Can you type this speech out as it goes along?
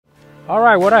All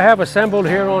right, what I have assembled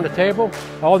here on the table,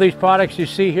 all these products you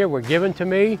see here were given to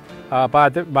me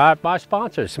by my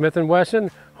sponsors, Smith &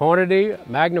 Wesson, Hornady,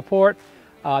 Magnaport.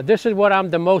 This is what I'm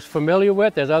the most familiar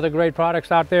with. There's other great products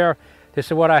out there. This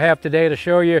is what I have today to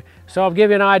show you. So I'll give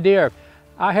you an idea.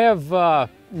 I have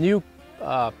new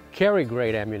carry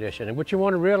grade ammunition, and what you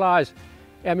want to realize,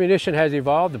 ammunition has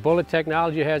evolved, the bullet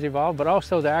technology has evolved, but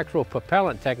also the actual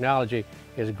propellant technology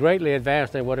is greatly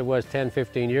advanced than what it was 10,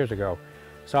 15 years ago.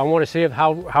 So I want to see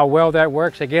how well that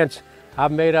works against,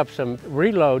 I've made up some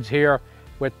reloads here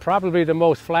with probably the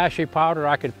most flashy powder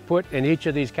I could put in each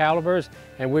of these calibers,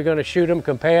 and we're going to shoot them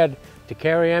compared to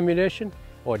carry ammunition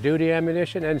or duty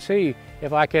ammunition and see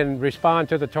if I can respond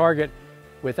to the target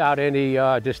without any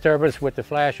disturbance with the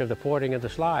flash of the porting and the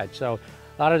slide. So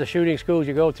a lot of the shooting schools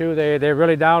you go to, they're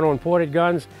really down on ported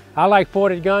guns. I like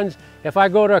ported guns. If I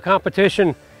go to a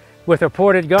competition with a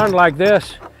ported gun like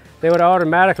this, they would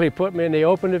automatically put me in the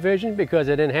open division because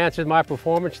it enhances my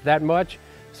performance that much.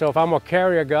 So if I'm gonna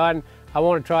carry a gun, I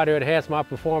want to try to enhance my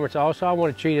performance also. I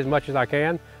want to cheat as much as I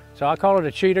can. So I call it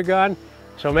a cheater gun.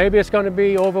 So maybe it's going to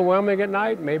be overwhelming at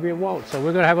night, maybe it won't. So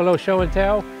we're going to have a little show and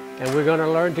tell, and we're going to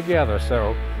learn together.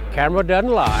 So camera doesn't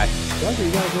lie. Well,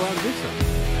 you got to go out and do something.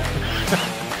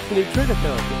 You need trigger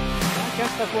therapy. I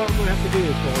guess that's what I'm going to have to do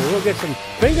this morning. We'll get some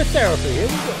finger therapy. Here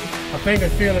we go. My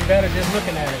finger's feeling better just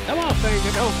looking at it. Come on,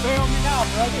 finger, don't fail me now,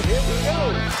 brother. Here we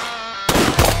go.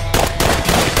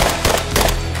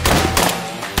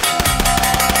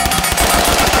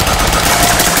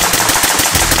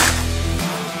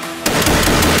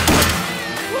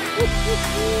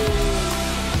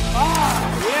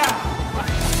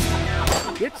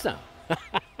 Get some.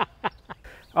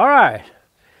 All right,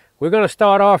 we're going to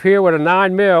start off here with a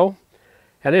 9mm,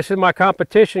 and this is my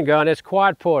competition gun. It's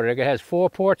quad ported. It has 4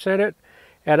 ports in it,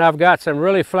 and I've got some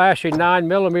really flashy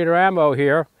 9mm ammo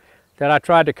here that I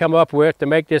tried to come up with to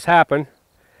make this happen.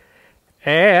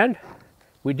 And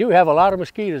we do have a lot of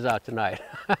mosquitoes out tonight.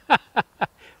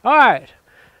 All right,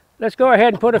 let's go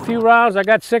ahead and put a few rounds. I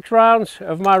got 6 rounds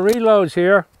of my reloads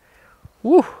here.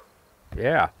 Woo,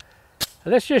 yeah.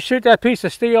 Let's just shoot that piece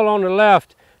of steel on the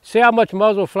left, see how much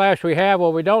muzzle flash we have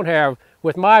or we don't have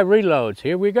with my reloads.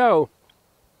 Here we go.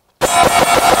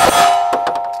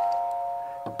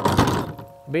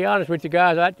 Be honest with you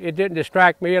guys, it didn't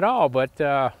distract me at all, but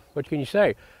what can you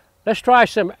say? Let's try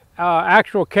some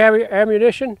actual carry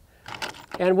ammunition,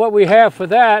 and what we have for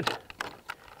that,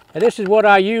 and this is what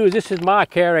I use. This is my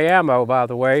carry ammo, by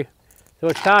the way, so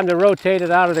it's time to rotate it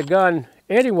out of the gun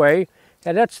anyway.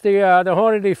 And that's the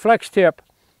Hornady Flex Tip.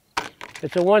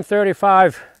 It's a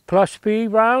 135 plus P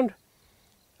round.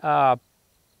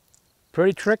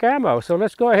 Pretty trick ammo. So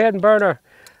let's go ahead and burn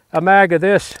a mag of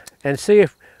this and see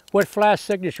what flash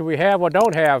signature we have or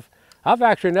don't have. I've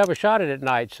actually never shot it at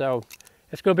night, so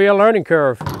it's going to be a learning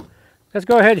curve. Let's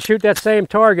go ahead and shoot that same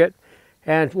target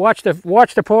and watch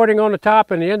the porting on the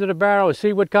top and the end of the barrel and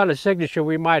see what kind of signature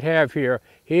we might have here.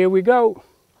 Here we go.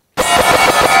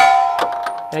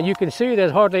 And you can see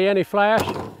there's hardly any flash.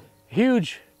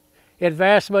 Huge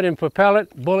advancement in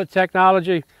propellant, bullet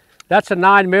technology. That's a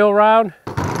 9mm round.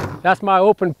 That's my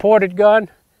open ported gun.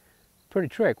 Pretty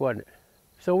trick, wasn't it?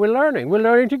 So we're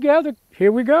learning together. Here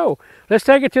we go. Let's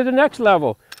take it to the next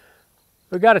level.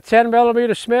 We got a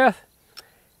 10mm Smith.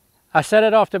 I set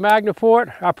it off the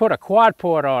Magnaport. I put a quad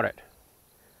port on it.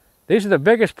 These are the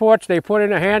biggest ports they put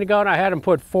in a handgun. I had them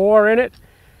put 4 in it.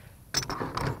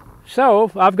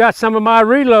 So I've got some of my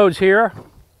reloads here,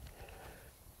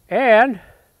 and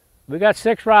we got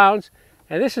 6 rounds,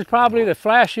 and this is probably the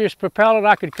flashiest propellant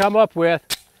I could come up with.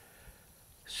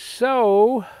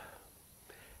 So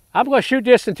I'm going to shoot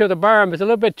this into the berm. It's a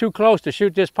little bit too close to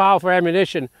shoot this powerful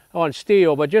ammunition on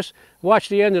steel, but just watch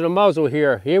the end of the muzzle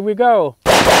here. Here we go.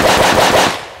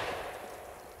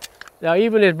 Now,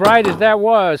 even as bright as that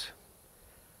was,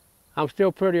 I'm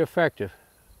still pretty effective.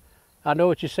 I know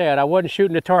what you said. I wasn't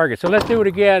shooting the target. So let's do it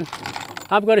again.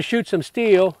 I'm going to shoot some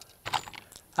steel.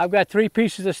 I've got 3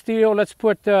 pieces of steel. Let's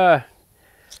put 6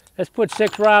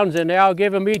 rounds in there. I'll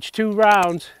give them each 2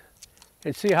 rounds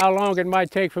and see how long it might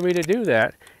take for me to do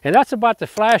that. And that's about the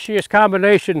flashiest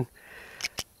combination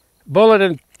bullet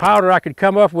and powder I could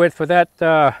come up with for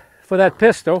that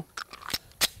pistol.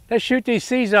 Let's shoot these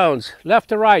C-zones, left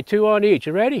to right, 2 on each.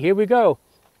 You ready? Here we go.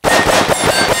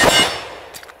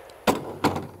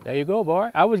 There you go,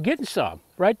 boy. I was getting some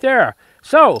right there.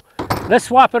 So let's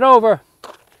swap it over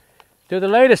to the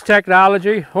latest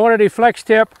technology, Hornady Flex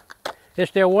Tip.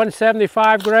 It's their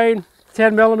 175 grain,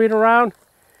 10mm round.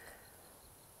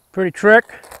 Pretty trick.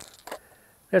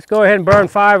 Let's go ahead and burn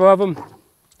 5 of them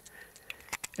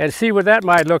and see what that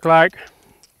might look like.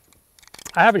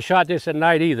 I haven't shot this at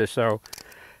night either, so.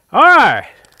 All right,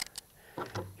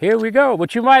 here we go.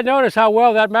 But you might notice how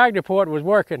well that Magnaport was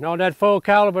working on that full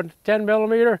caliber 10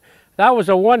 millimeter. That was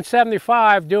a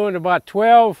 175 doing about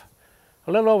a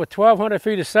little over 1,200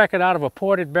 feet a second out of a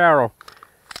ported barrel.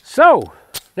 So,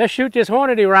 let's shoot this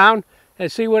Hornady round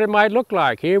and see what it might look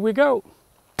like. Here we go.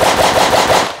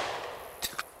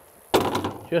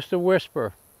 Just a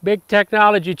whisper. Big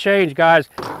technology change, guys.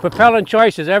 Propellant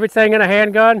choices, everything in a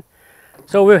handgun.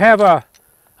 So we have a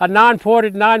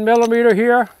non-ported 9 millimeter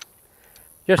here.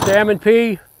 Just the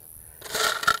M&P.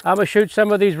 I'm gonna shoot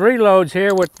some of these reloads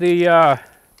here with the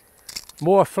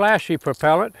more flashy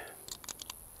propellant.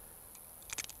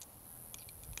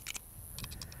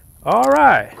 All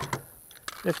right,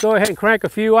 let's go ahead and crank a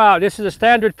few out. This is a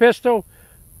standard pistol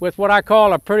with what I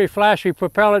call a pretty flashy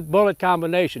propellant bullet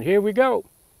combination. Here we go.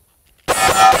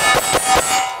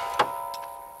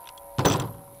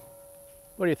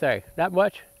 What do you think? That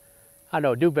much? I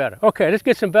know, do better. Okay, let's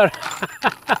get some better.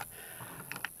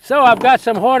 So I've got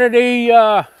some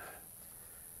Hornady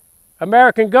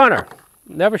American Gunner.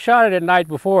 Never shot it at night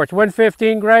before. It's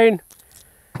 115 grain.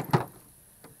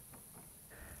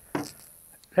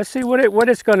 Let's see what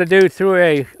it's going to do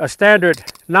through a standard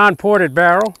non-ported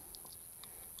barrel.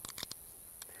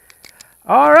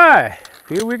 All right,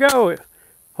 here we go.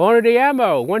 Hornady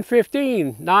ammo,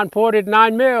 115, non-ported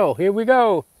 9 mil. Here we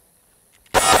go.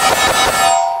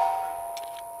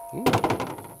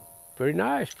 Pretty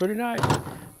nice, pretty nice.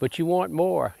 But you want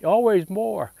more, always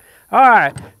more. All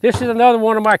right, this is another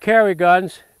one of my carry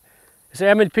guns. It's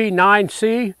M&P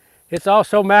 9C. It's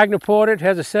also Magnaported,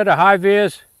 has a set of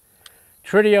high-vis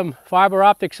tritium fiber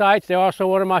optic sights. They're also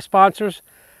one of my sponsors.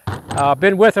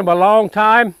 Been with them a long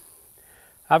time.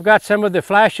 I've got some of the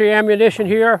flashy ammunition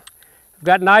here. I've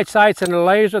got night sights and a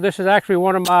laser. This is actually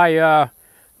one of my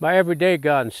my everyday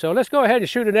guns. So let's go ahead and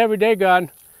shoot an everyday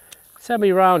gun. See how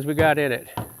many rounds we got in it.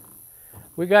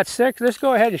 We got 6. Let's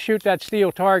go ahead and shoot that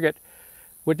steel target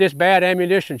with this bad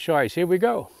ammunition choice. Here we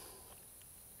go.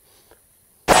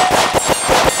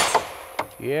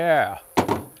 Yeah,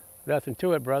 nothing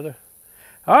to it, brother.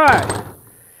 All right,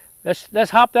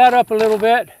 let's hop that up a little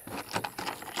bit.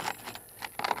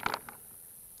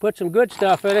 Put some good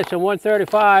stuff in it, some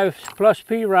 135 plus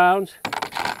P rounds,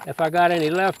 if I got any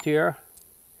left here.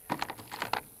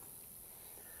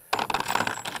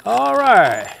 All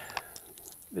right,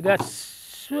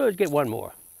 let's get one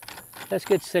more. Let's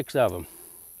get 6 of them.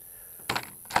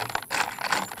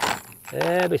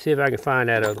 Let me see if I can find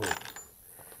that other one.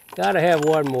 Gotta have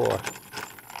one more.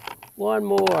 One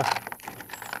more.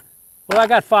 Well, I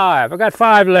got 5. I got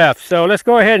 5 left, so let's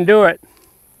go ahead and do it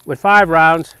with 5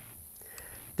 rounds.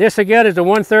 This again is a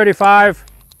 135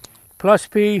 plus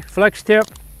P flex tip.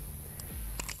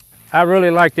 I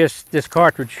really like this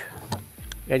cartridge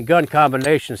and gun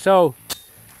combination. So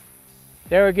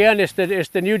there again, it's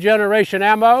the new generation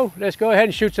ammo. Let's go ahead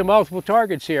and shoot some multiple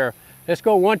targets here. Let's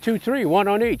go 1, 2, 3, 1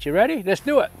 on each. You ready? Let's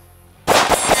do it.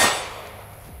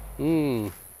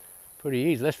 Pretty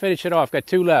easy. Let's finish it off. Got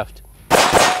 2 left.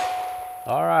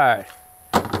 All right.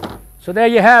 So there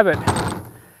you have it.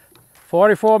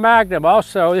 44 Magnum.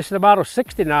 Also, this is the model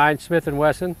 69 Smith &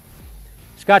 Wesson.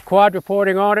 It's got quad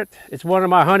reporting on it. It's one of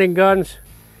my hunting guns.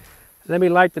 Let me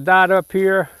light the dot up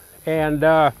here. And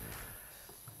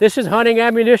this is hunting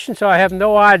ammunition, so I have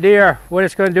no idea what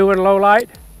it's going to do in low light.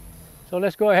 So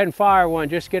let's go ahead and fire one,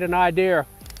 just get an idea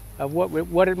of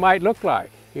what it might look like.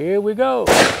 Here we go.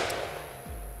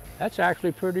 That's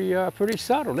actually pretty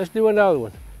subtle. Let's do another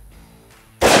one.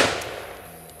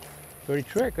 Pretty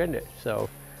trick, isn't it? So,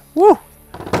 woo!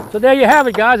 So there you have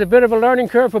it, guys. A bit of a learning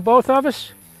curve for both of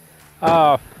us.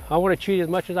 I want to cheat as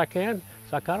much as I can,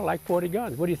 so I kind of like 40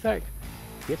 guns. What do you think?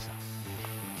 Get some.